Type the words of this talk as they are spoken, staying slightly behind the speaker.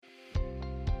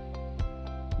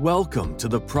Welcome to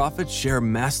the Profit Share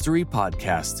Mastery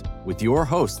Podcast with your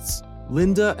hosts,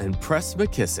 Linda and Press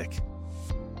McKissick.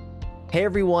 Hey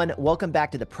everyone, welcome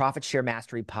back to the Profit Share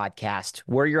Mastery Podcast.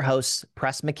 We're your hosts,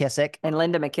 Press McKissick and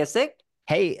Linda McKissick.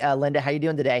 Hey, Linda, how you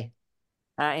doing today?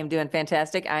 I am doing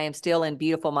fantastic. I am still in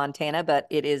beautiful Montana, but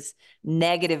it is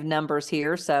negative numbers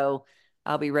here, so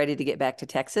I'll be ready to get back to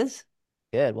Texas.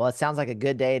 Good. Well, it sounds like a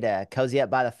good day to cozy up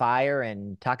by the fire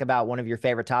and talk about one of your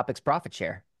favorite topics, profit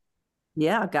share.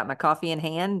 Yeah, I've got my coffee in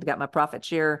hand, got my profit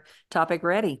share topic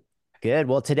ready. Good.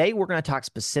 Well, today we're going to talk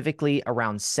specifically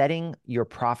around setting your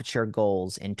profit share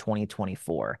goals in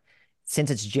 2024. Since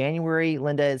it's January,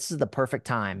 Linda, this is the perfect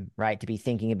time, right, to be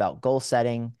thinking about goal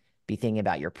setting, be thinking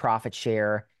about your profit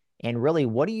share, and really,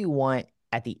 what do you want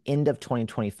at the end of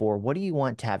 2024? What do you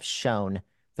want to have shown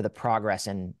for the progress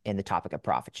in the topic of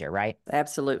profit share, right?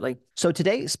 Absolutely. So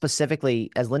today,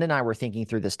 specifically, as Linda and I were thinking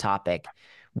through this topic,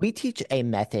 we teach a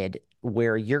method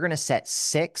where you're going to set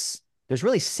there's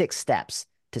really 6 steps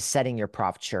to setting your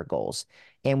profit share goals.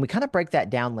 And we kind of break that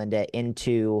down, Linda,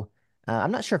 into,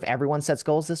 I'm not sure if everyone sets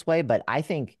goals this way, but I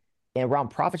think around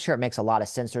profit share, it makes a lot of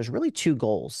sense. There's really 2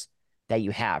 goals that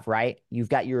you have, right? You've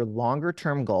got your longer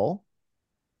term goal,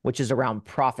 which is around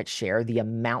profit share, the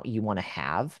amount you want to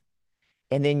have.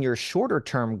 And then your shorter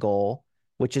term goal,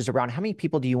 which is around how many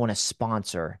people do you want to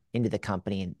sponsor into the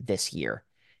company this year?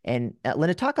 And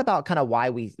Linda, talk about kind of why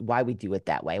we do it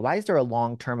that way. Why is there a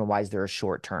long term and why is there a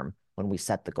short term when we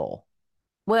set the goal?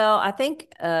 Well, I think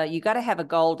you got to have a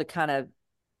goal to kind of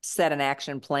set an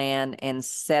action plan and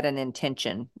set an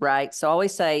intention, right? So I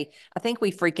always say, I think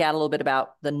we freak out a little bit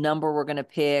about the number we're going to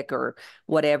pick or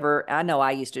whatever. I know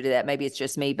I used to do that. Maybe it's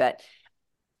just me, but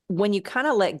when you kind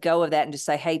of let go of that and just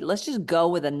say, hey, let's just go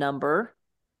with a number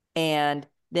and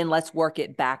then let's work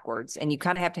it backwards. And you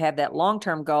kind of have to have that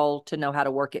long-term goal to know how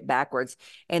to work it backwards.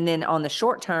 And then on the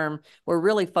short term, we're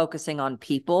really focusing on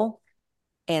people.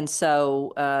 And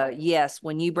so, yes,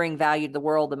 when you bring value to the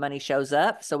world, the money shows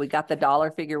up. So we got the dollar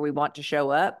figure we want to show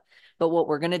up. But what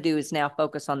we're going to do is now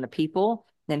focus on the people.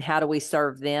 Then how do we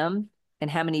serve them? And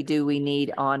how many do we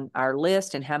need on our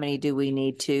list? And how many do we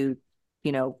need to,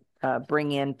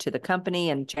 bring into the company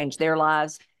and change their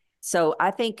lives? So I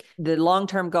think the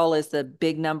long-term goal is the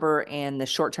big number and the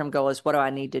short-term goal is what do I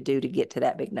need to do to get to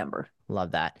that big number?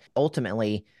 Love that.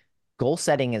 Ultimately, goal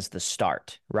setting is the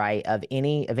start, right, of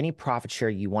any profit share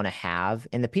you want to have.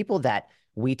 And the people that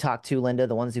we talk to, Linda,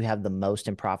 the ones who have the most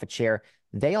in profit share,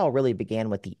 they all really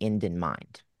began with the end in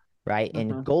mind, right?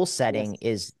 Mm-hmm. And goal setting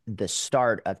is the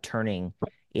start of turning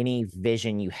any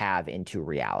vision you have into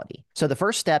reality. So the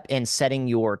first step in setting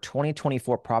your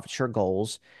 2024 profit share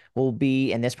goals will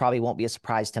be, and this probably won't be a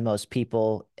surprise to most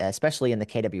people, especially in the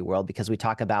KW world, because we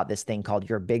talk about this thing called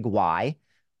your big why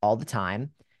all the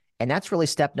time. And that's really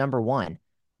step number 1,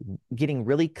 getting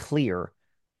really clear,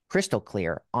 crystal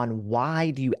clear on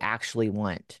why do you actually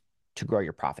want to grow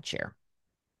your profit share?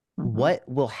 Mm-hmm. What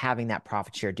will having that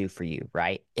profit share do for you,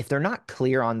 right? If they're not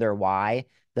clear on their why,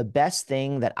 the best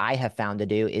thing that I have found to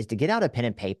do is to get out a pen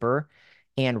and paper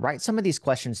and write some of these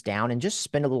questions down and just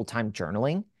spend a little time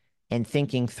journaling and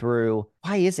thinking through,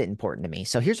 why is it important to me?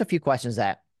 So here's a few questions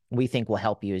that we think will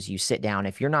help you as you sit down.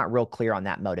 If you're not real clear on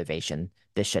that motivation,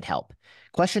 this should help.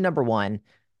 Question number 1,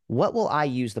 what will I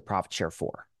use the profit share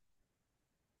for?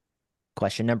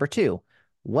 Question number 2,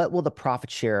 what will the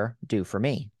profit share do for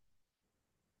me?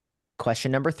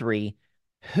 Question number 3,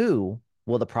 who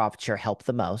will the profit share help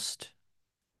the most?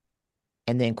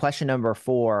 And then question number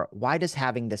 4, why does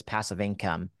having this passive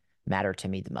income matter to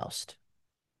me the most?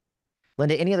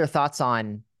 Linda, any other thoughts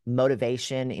on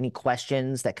motivation, any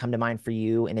questions that come to mind for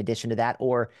you in addition to that?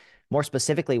 Or more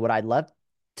specifically, what I'd love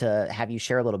to have you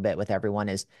share a little bit with everyone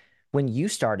is when you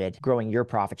started growing your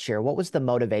profit share, what was the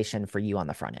motivation for you on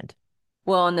the front end?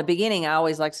 Well, in the beginning, I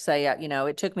always like to say,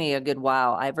 it took me a good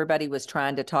while. Everybody was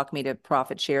trying to talk me to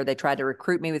profit share. They tried to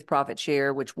recruit me with profit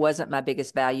share, which wasn't my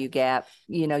biggest value gap.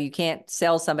 You can't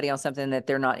sell somebody on something that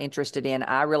they're not interested in.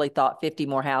 I really thought 50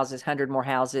 more houses, 100 more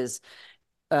houses,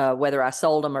 whether I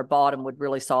sold them or bought them would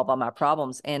really solve all my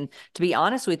problems. And to be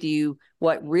honest with you,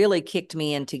 what really kicked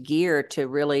me into gear to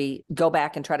really go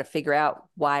back and try to figure out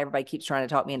why everybody keeps trying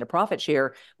to talk me into profit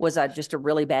share was just a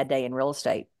really bad day in real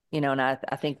estate. And I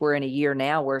think we're in a year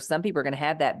now where some people are going to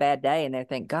have that bad day and they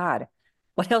think, God,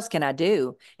 what else can I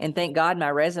do? And thank God my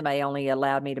resume only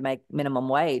allowed me to make minimum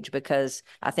wage, because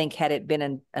I think had it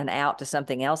been an out to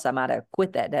something else, I might have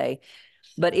quit that day.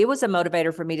 But it was a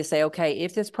motivator for me to say, okay,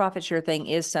 if this profit share thing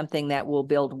is something that will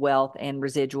build wealth and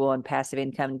residual and passive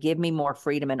income, give me more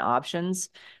freedom and options,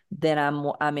 then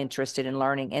I'm interested in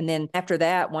learning. And then after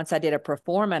that, once I did a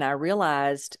performance, I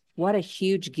realized what a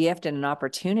huge gift and an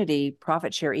opportunity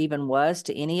profit share even was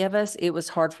to any of us. It was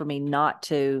hard for me not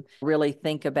to really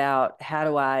think about how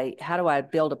do I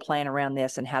build a plan around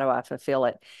this and how do I fulfill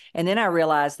it. And then I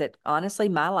realized that honestly,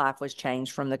 my life was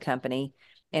changed from the company.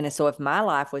 And so if my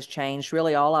life was changed,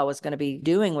 really all I was going to be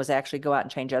doing was actually go out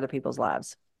and change other people's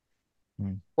lives.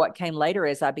 What came later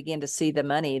is I began to see the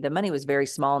money. The money was very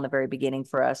small in the very beginning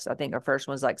for us. I think our first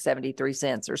one was like 73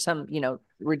 cents or some,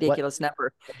 ridiculous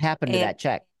number. What happened to that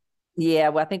check? Yeah,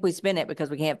 well, I think we spent it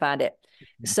because we can't find it.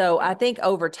 So I think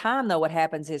over time, though, what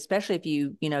happens is, especially if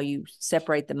you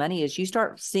separate the money, is you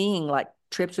start seeing like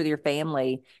trips with your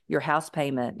family, your house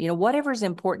payment, whatever is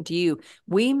important to you.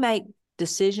 We make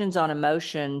decisions on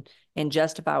emotion and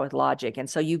justify with logic. And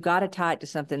so you've got to tie it to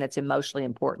something that's emotionally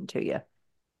important to you.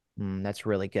 That's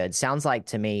really good. Sounds like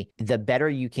to me, the better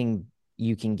you can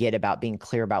get about being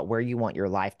clear about where you want your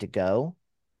life to go,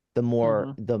 the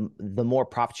more the more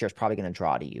profit share is probably going to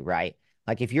draw to you, right?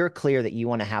 Like if you're clear that you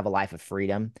want to have a life of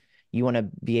freedom, you want to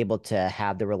be able to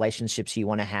have the relationships you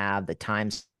want to have, the time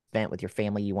spent with your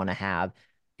family you want to have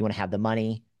the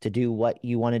money to do what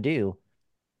you want to do,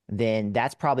 then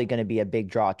that's probably going to be a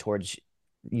big draw towards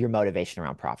your motivation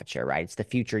around profit share, right? It's the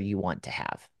future you want to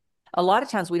have. A lot of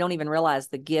times we don't even realize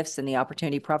the gifts and the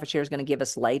opportunity profit share is going to give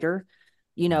us later.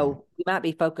 We might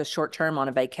be focused short term on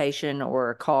a vacation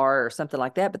or a car or something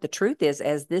like that. But the truth is,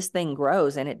 as this thing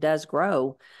grows, and it does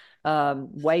grow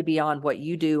way beyond what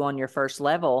you do on your first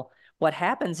level, what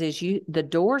happens is the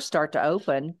doors start to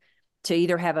open to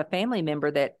either have a family member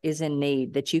that is in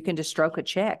need that you can just stroke a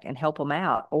check and help them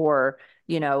out, or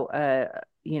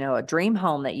a dream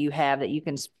home that you have that you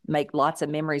can make lots of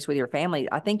memories with your family.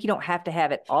 I think you don't have to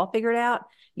have it all figured out.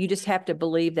 You just have to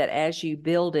believe that as you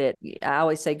build it, I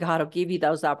always say God will give you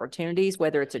those opportunities,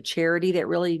 whether it's a charity that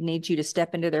really needs you to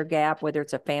step into their gap, whether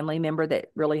it's a family member that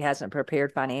really hasn't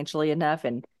prepared financially enough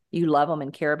and you love them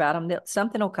and care about them, that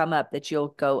something will come up that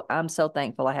you'll go, I'm so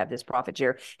thankful I have this profit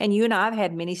share. And you and I have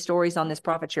had many stories on this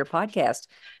profit share podcast.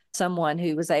 Someone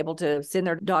who was able to send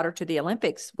their daughter to the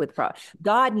Olympics with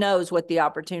God knows what the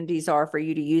opportunities are for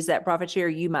you to use that profit share.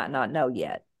 You might not know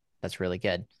yet. That's really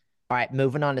good. All right,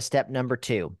 moving on to step number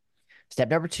 2. Step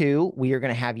number 2, we are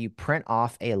going to have you print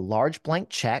off a large blank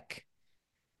check,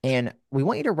 and we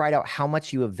want you to write out how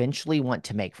much you eventually want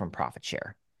to make from profit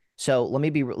share. So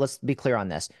let's be clear on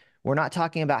this. We're not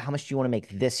talking about how much you want to make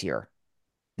this year.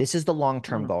 This is the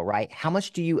long-term goal, right? How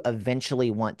much do you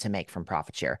eventually want to make from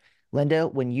profit share? Linda,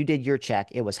 when you did your check,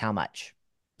 it was how much?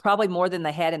 Probably more than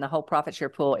they had in the whole profit share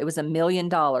pool. It was $1 million.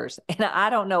 And I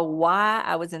don't know why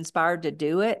I was inspired to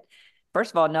do it.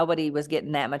 First of all, nobody was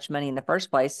getting that much money in the first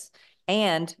place.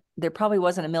 And there probably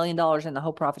wasn't $1 million in the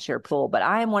whole profit share pool. But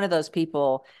I am one of those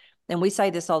people, and we say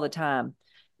this all the time.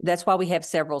 That's why we have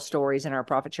several stories in our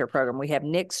profit share program. We have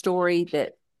Nick's story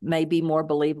that may be more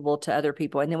believable to other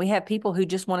people. And then we have people who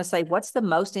just want to say, what's the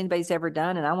most anybody's ever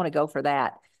done? And I want to go for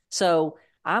that. So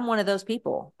I'm one of those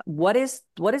people. What is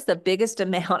the biggest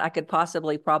amount I could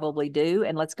probably do?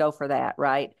 And let's go for that,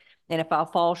 right? And if I'll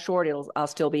fall short, I'll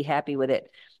still be happy with it.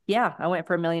 Yeah, I went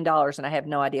for $1 million and I have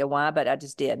no idea why, but I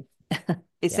just did.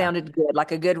 It sounded good,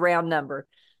 like a good round number.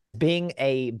 Being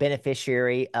a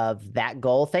beneficiary of that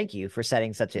goal, thank you for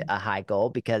setting such a high goal,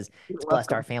 because it's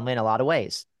blessed our family in a lot of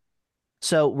ways.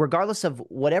 So regardless of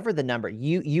whatever the number,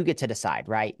 you get to decide,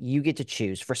 right? You get to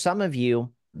choose. For some of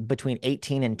you, between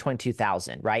 18 and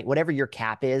 22,000, right? Whatever your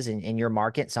cap is in your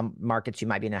market. Some markets you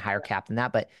might be in a higher cap than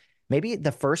that, but maybe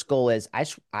the first goal is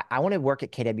I want to work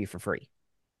at KW for free,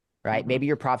 right? Maybe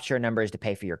your profit share number is to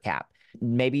pay for your cap.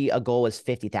 Maybe a goal is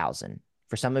 50,000.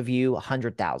 For some of you,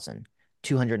 100,000,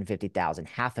 250,000,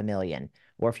 $500,000.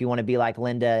 Or if you want to be like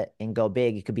Linda and go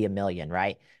big, it could be $1 million,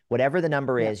 right? Whatever the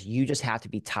number is, you just have to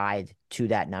be tied to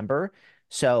that number.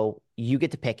 So you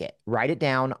get to pick it, write it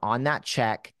down on that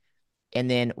check. And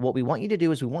then what we want you to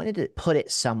do is we want you to put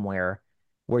it somewhere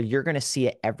where you're going to see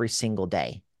it every single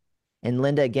day. And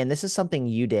Linda, again, this is something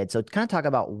you did. So kind of talk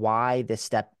about why this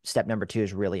step number 2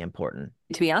 is really important.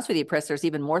 To be honest with you, Press, there's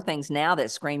even more things now that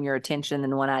scream your attention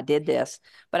than when I did this.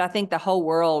 But I think the whole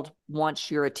world wants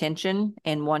your attention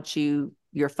and wants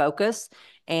your focus.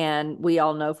 And we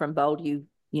all know from Bold,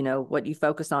 what you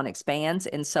focus on expands.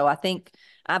 And so I think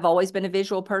I've always been a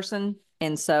visual person.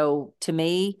 And so to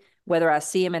me, whether I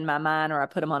see them in my mind or I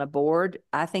put them on a board,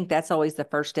 I think that's always the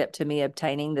first step to me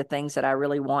obtaining the things that I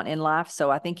really want in life. So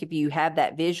I think if you have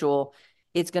that visual,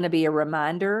 it's going to be a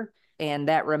reminder, and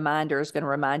that reminder is going to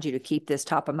remind you to keep this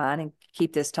top of mind and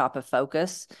keep this top of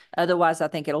focus. Otherwise, I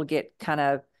think it'll get kind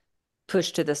of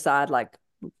pushed to the side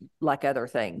like other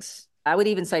things. I would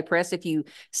even say, Press, if you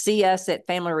see us at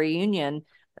family reunion,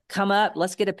 come up,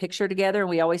 let's get a picture together. And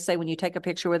we always say, when you take a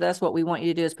picture with us, what we want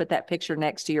you to do is put that picture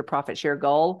next to your profit share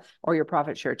goal or your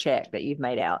profit share check that you've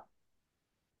made out.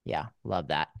 Yeah, love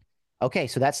that. Okay,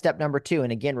 so that's step number 2.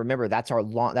 And again, remember, that's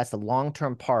the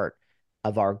long-term part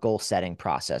of our goal setting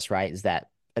process, right? Is that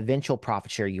eventual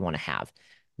profit share you want to have.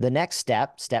 The next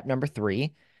step number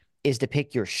 3, is to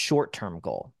pick your short-term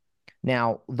goal.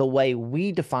 Now, the way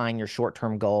we define your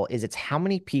short-term goal is it's how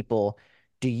many people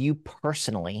do you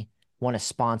personally want to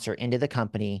sponsor into the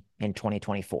company in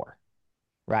 2024,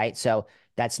 right? So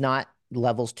that's not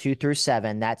levels 2 through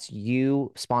 7. That's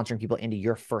you sponsoring people into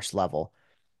your first level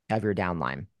of your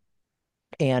downline.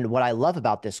 And what I love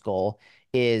about this goal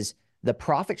is the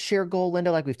profit share goal,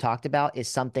 Linda, like we've talked about, is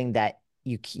something that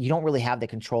you don't really have the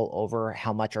control over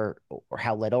how much or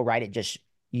how little, right?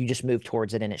 You just move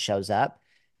towards it and it shows up.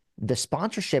 The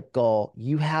sponsorship goal,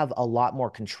 you have a lot more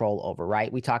control over,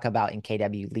 right? We talk about in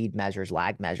KW lead measures,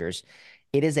 lag measures.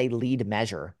 It is a lead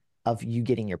measure of you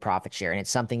getting your profit share, and it's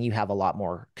something you have a lot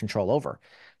more control over.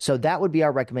 So that would be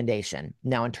our recommendation.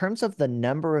 Now, in terms of the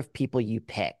number of people you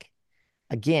pick,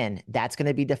 again, that's going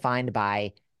to be defined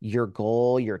by your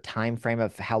goal, your time frame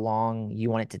of how long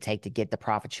you want it to take to get the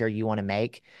profit share you want to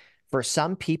make. For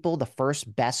some people, the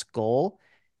first best goal,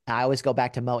 I always go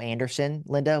back to Mo Anderson.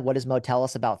 Linda, what does Mo tell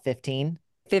us about 15?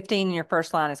 15 in your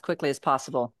first line as quickly as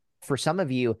possible. For some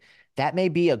of you, that may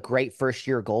be a great first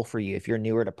year goal for you if you're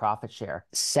newer to profit share.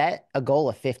 Set a goal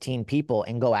of 15 people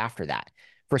and go after that.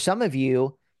 For some of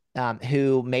you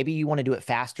who maybe you want to do it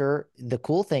faster, the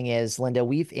cool thing is, Linda,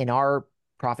 in our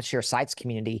profit share sites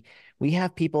community, we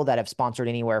have people that have sponsored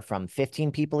anywhere from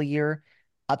 15 people a year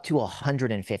up to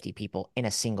 150 people in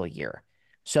a single year.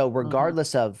 So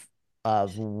regardless of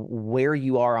where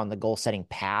you are on the goal setting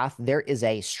path, there is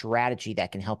a strategy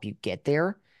that can help you get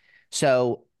there.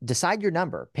 So decide your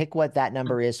number, pick what that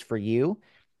number is for you.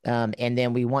 And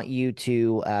then we want you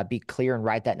to be clear and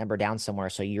write that number down somewhere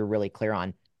so you're really clear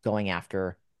on going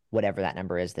after whatever that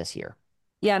number is this year.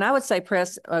 Yeah, and I would say,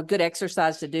 Press, a good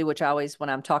exercise to do, which I always, when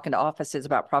I'm talking to offices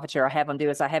about profit share, I have them do,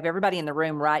 is I have everybody in the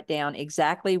room write down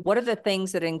exactly what are the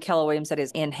things that in Keller Williams that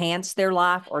has enhanced their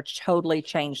life or totally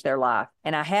changed their life.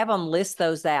 And I have them list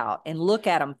those out and look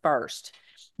at them first,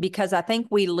 because I think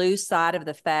we lose sight of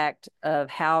the fact of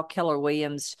how Keller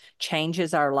Williams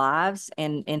changes our lives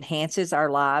and enhances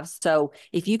our lives. So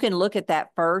if you can look at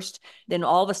that first, then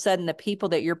all of a sudden the people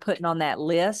that you're putting on that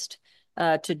list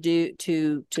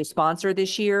to sponsor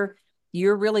this year,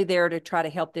 you're really there to try to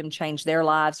help them change their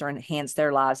lives or enhance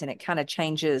their lives. And it kind of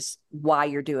changes why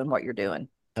you're doing what you're doing.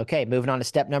 Okay, moving on to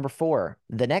step number 4.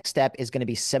 The next step is going to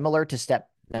be similar to step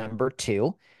number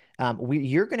 2.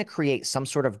 You're going to create some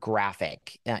sort of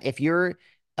graphic. If you're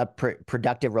a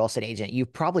productive real estate agent,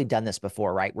 you've probably done this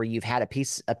before, right? Where you've had a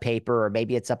piece of paper, or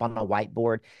maybe it's up on a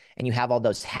whiteboard, and you have all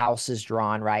those houses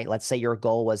drawn, right? Let's say your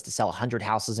goal was to sell 100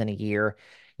 houses in a year.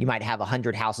 You might have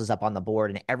 100 houses up on the board,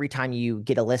 and every time you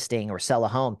get a listing or sell a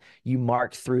home, you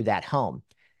mark through that home.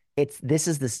 This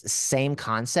is the same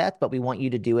concept, but we want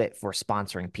you to do it for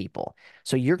sponsoring people.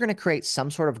 So you're going to create some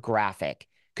sort of graphic.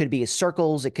 Could be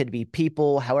circles, it could be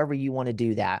people, however you want to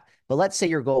do that. But let's say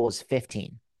your goal is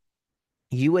 15.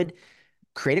 You would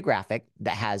create a graphic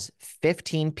that has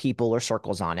 15 people or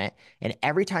circles on it. And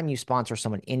every time you sponsor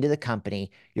someone into the company,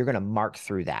 you're going to mark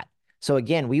through that. So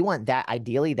again, we want that,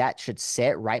 ideally, that should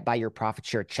sit right by your profit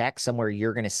share check, somewhere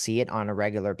you're going to see it on a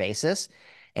regular basis.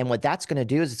 And what that's going to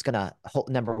do is it's going to,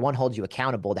 number one, hold you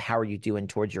accountable to how are you doing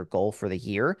towards your goal for the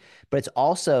year. But it's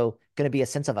also going to be a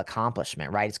sense of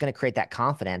accomplishment, right? It's going to create that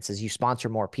confidence as you sponsor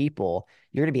more people.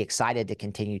 You're going to be excited to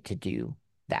continue to do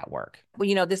that work.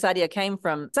 Well, this idea came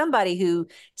from somebody who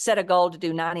set a goal to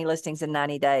do 90 listings in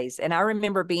 90 days. And I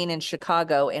remember being in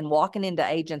Chicago and walking into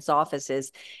agents'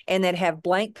 offices and they'd have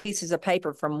blank pieces of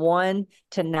paper from 1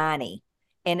 to 90.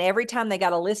 And every time they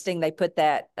got a listing, they put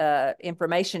that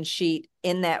information sheet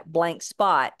in that blank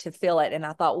spot to fill it. And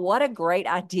I thought, what a great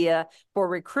idea for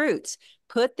recruits.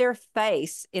 Put their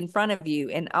face in front of you.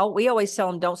 And we always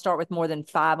tell them, don't start with more than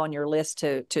 5 on your list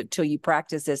till you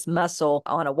practice this muscle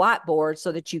on a whiteboard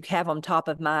so that you have them top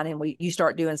of mind. And you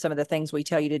start doing some of the things we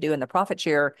tell you to do in the profit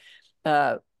share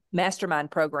mastermind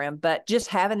program. But just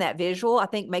having that visual, I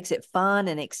think, makes it fun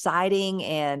and exciting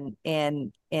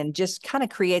and just kind of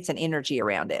creates an energy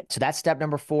around it. So that's step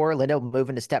number 4. Linda,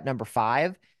 moving to step number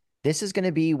 5. This is going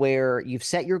to be where you've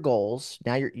set your goals.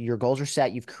 Now your goals are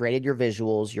set. You've created your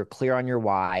visuals. You're clear on your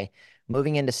why.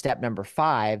 Moving into step number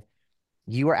 5,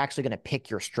 you are actually going to pick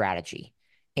your strategy.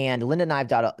 And Linda and I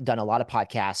have done a lot of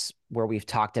podcasts where we've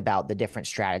talked about the different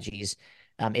strategies.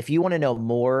 If you want to know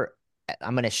more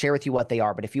I'm going to share with you what they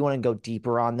are, but if you want to go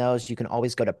deeper on those, you can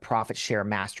always go to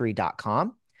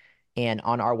profitsharemastery.com. And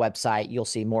on our website, you'll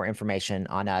see more information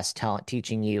on us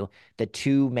teaching you the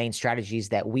two main strategies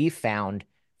that we found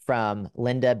from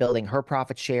Linda building her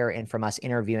profit share and from us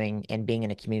interviewing and being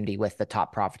in a community with the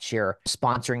top profit share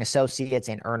sponsoring associates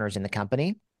and earners in the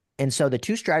company. And so the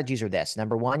two strategies are this.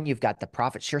 Number one, you've got the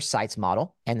profit share sites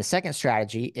model. And the second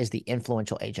strategy is the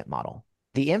influential agent model.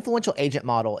 The influential agent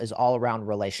model is all around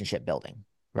relationship building,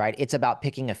 right? It's about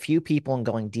picking a few people and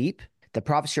going deep. The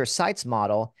profit share sites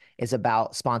model is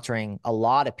about sponsoring a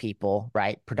lot of people,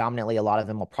 right? Predominantly, a lot of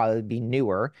them will probably be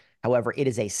newer. However, it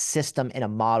is a system and a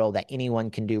model that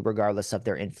anyone can do regardless of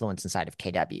their influence inside of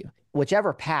KW.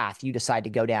 Whichever path you decide to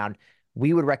go down,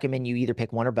 we would recommend you either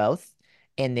pick one or both,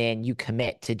 and then you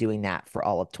commit to doing that for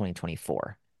all of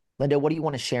 2024. Linda, what do you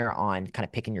want to share on kind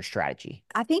of picking your strategy?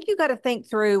 I think you got to think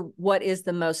through what is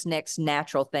the most next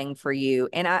natural thing for you.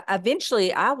 And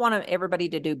eventually I want everybody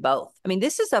to do both. I mean,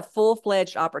 this is a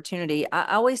full-fledged opportunity.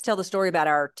 I always tell the story about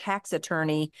our tax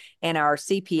attorney and our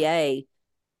CPA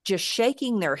just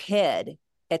shaking their head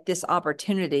at this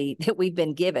opportunity that we've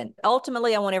been given.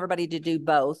 Ultimately, I want everybody to do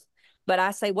both. But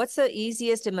I say, what's the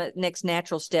easiest and next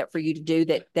natural step for you to do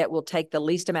that will take the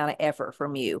least amount of effort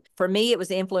from you? For me, it was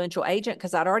the influential agent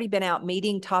because I'd already been out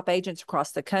meeting top agents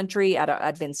across the country.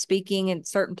 I'd been speaking in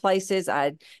certain places.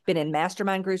 I'd been in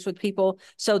mastermind groups with people.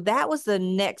 So that was the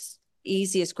next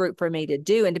easiest group for me to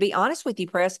do. And to be honest with you,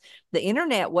 Press, the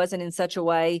internet wasn't in such a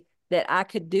way that I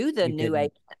could do the new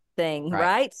agent thing,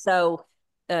 right? So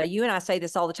you and I say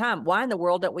this all the time. Why in the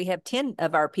world don't we have 10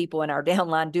 of our people in our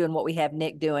downline doing what we have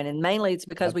Nick doing? And mainly it's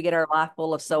because we get our life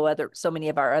full of so many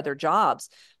of our other jobs.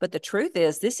 But the truth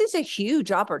is, this is a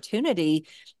huge opportunity.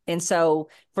 And so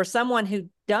for someone who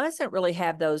doesn't really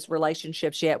have those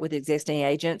relationships yet with existing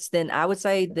agents, then I would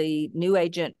say the new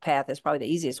agent path is probably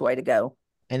the easiest way to go.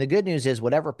 And the good news is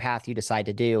whatever path you decide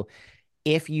to do,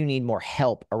 if you need more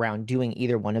help around doing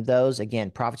either one of those,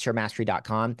 again,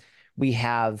 profitsharemastery.com, we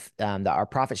have our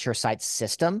profit share site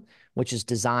system, which is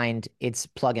designed, it's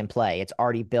plug and play. It's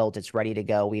already built. It's ready to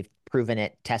go. We've proven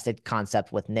it, tested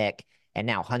concept with Nick, and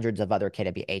now hundreds of other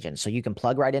KW agents. So you can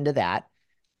plug right into that.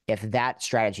 If that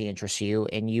strategy interests you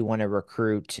and you want to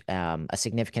recruit a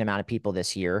significant amount of people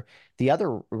this year. The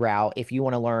other route, if you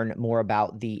want to learn more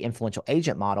about the influential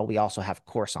agent model, we also have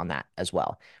a course on that as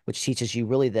well, which teaches you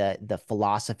really the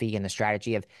philosophy and the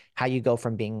strategy of how you go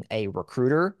from being a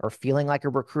recruiter or feeling like a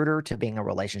recruiter to being a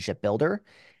relationship builder.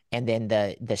 And then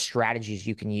the strategies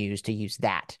you can use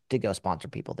that to go sponsor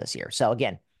people this year. So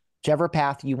again, whichever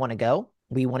path you want to go,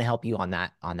 we want to help you on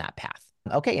that path.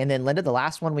 Okay. And then Linda, the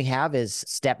last one we have is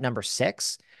step number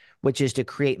 6, which is to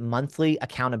create monthly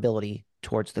accountability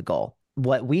towards the goal.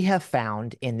 What we have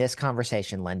found in this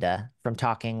conversation, Linda, from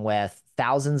talking with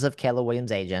thousands of Keller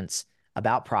Williams agents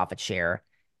about profit share,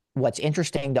 what's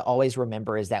interesting to always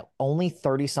remember is that only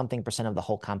 30-something% of the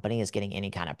whole company is getting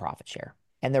any kind of profit share.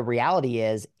 And the reality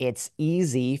is it's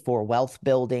easy for wealth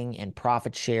building and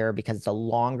profit share because it's a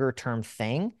longer term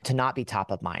thing to not be top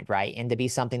of mind, right? And to be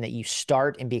something that you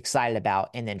start and be excited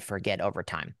about and then forget over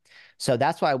time. So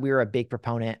that's why we're a big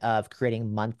proponent of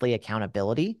creating monthly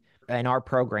accountability. In our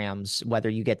programs, whether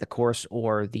you get the course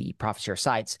or the profit share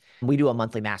sites, we do a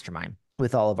monthly mastermind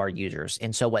with all of our users.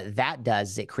 And so what that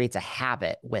does is it creates a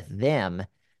habit with them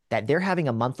that they're having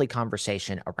a monthly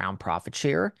conversation around profit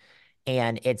share.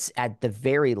 And it's at the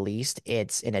very least,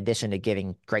 it's in addition to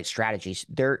giving great strategies,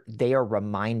 they are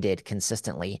reminded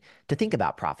consistently to think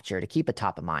about profit share, to keep it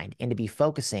top of mind, and to be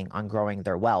focusing on growing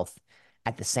their wealth.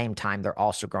 At the same time, they're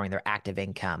also growing their active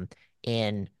income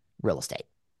in real estate.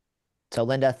 So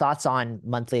Linda, thoughts on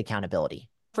monthly accountability?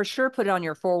 For sure, put it on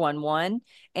your 411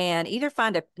 and either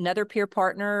find another peer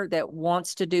partner that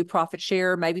wants to do profit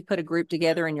share, maybe put a group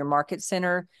together in your market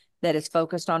center that is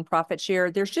focused on profit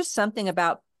share. There's just something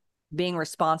about being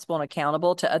responsible and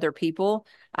accountable to other people.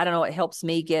 I don't know, it helps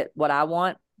me get what I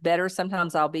want better.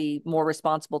 Sometimes I'll be more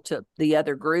responsible to the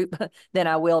other group than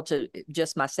I will to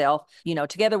just myself. You know,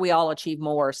 together we all achieve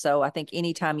more. So I think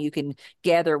anytime you can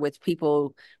gather with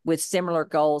people with similar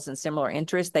goals and similar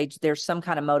interests, there's some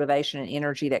kind of motivation and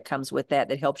energy that comes with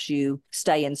that helps you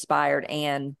stay inspired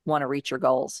and want to reach your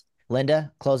goals.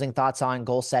 Linda, closing thoughts on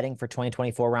goal setting for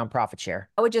 2024 around profit share?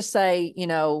 I would just say,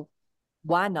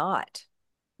 why not?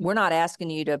 We're not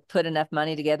asking you to put enough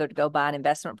money together to go buy an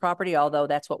investment property, although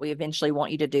that's what we eventually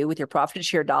want you to do with your profit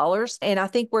share dollars. And I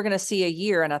think we're going to see a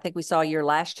year, and I think we saw a year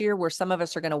last year where some of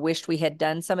us are going to wish we had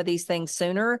done some of these things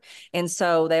sooner. And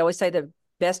so they always say the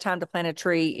best time to plant a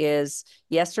tree is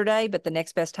yesterday, but the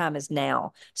next best time is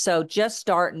now. So just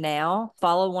start now,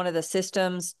 follow one of the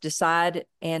systems, decide,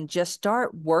 and just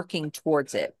start working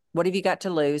towards it. What have you got to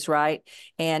lose, right?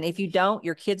 And if you don't,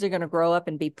 your kids are going to grow up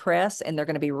and be Press, and they're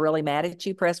going to be really mad at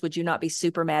you. Press, would you not be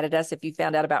super mad at us if you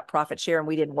found out about profit share and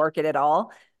we didn't work it at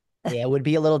all? Yeah, it would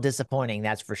be a little disappointing,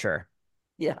 that's for sure.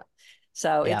 Yeah.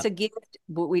 So Yeah. it's a gift,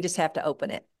 but we just have to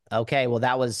open it. Okay, well,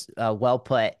 that was well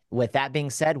put. With that being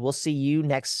said, we'll see you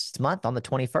next month on the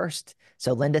 21st.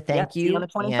 So, Linda, thank See you on you.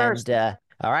 the 21st. And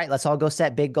all right, let's all go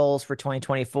set big goals for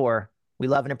 2024. We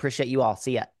love and appreciate you all.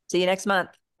 See ya. See you next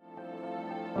month.